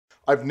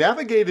I've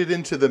navigated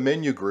into the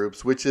menu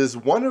groups, which is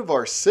one of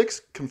our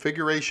 6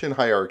 configuration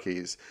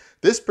hierarchies.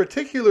 This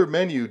particular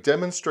menu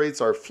demonstrates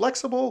our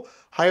flexible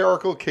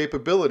hierarchical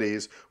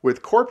capabilities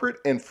with corporate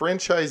and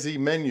franchisee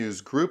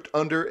menus grouped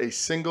under a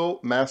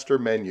single master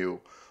menu.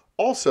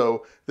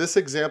 Also, this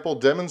example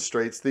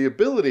demonstrates the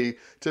ability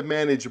to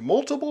manage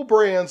multiple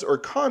brands or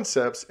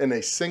concepts in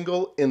a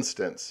single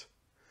instance.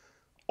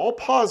 I'll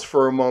pause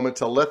for a moment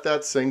to let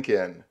that sink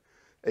in.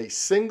 A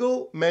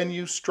single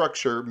menu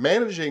structure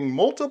managing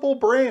multiple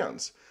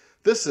brands.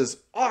 This is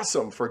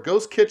awesome for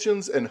ghost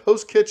kitchens and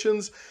host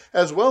kitchens,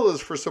 as well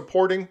as for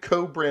supporting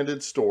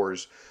co-branded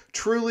stores.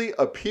 Truly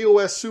a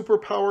POS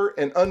superpower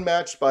and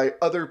unmatched by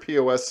other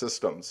POS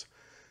systems.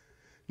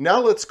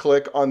 Now let's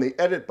click on the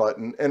Edit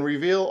button and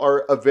reveal our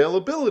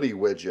Availability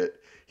widget.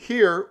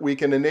 Here we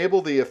can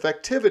enable the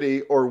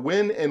effectivity or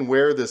when and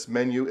where this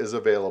menu is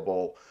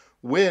available.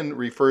 When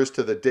refers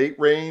to the date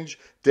range,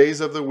 days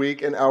of the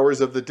week, and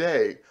hours of the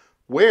day.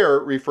 Where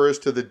refers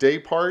to the day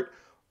part,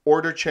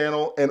 order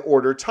channel, and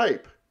order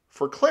type.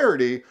 For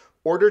clarity,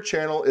 order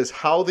channel is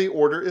how the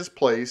order is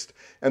placed,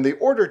 and the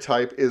order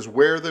type is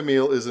where the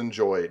meal is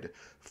enjoyed.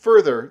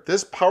 Further,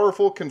 this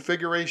powerful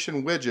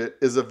configuration widget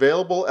is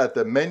available at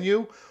the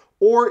menu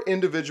or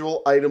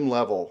individual item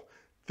level.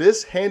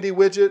 This handy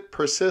widget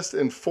persists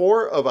in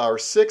 4 of our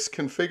 6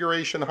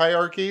 configuration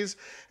hierarchies,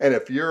 and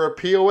if you're a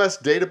POS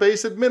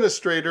database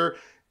administrator,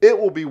 it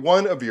will be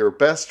one of your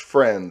best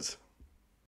friends.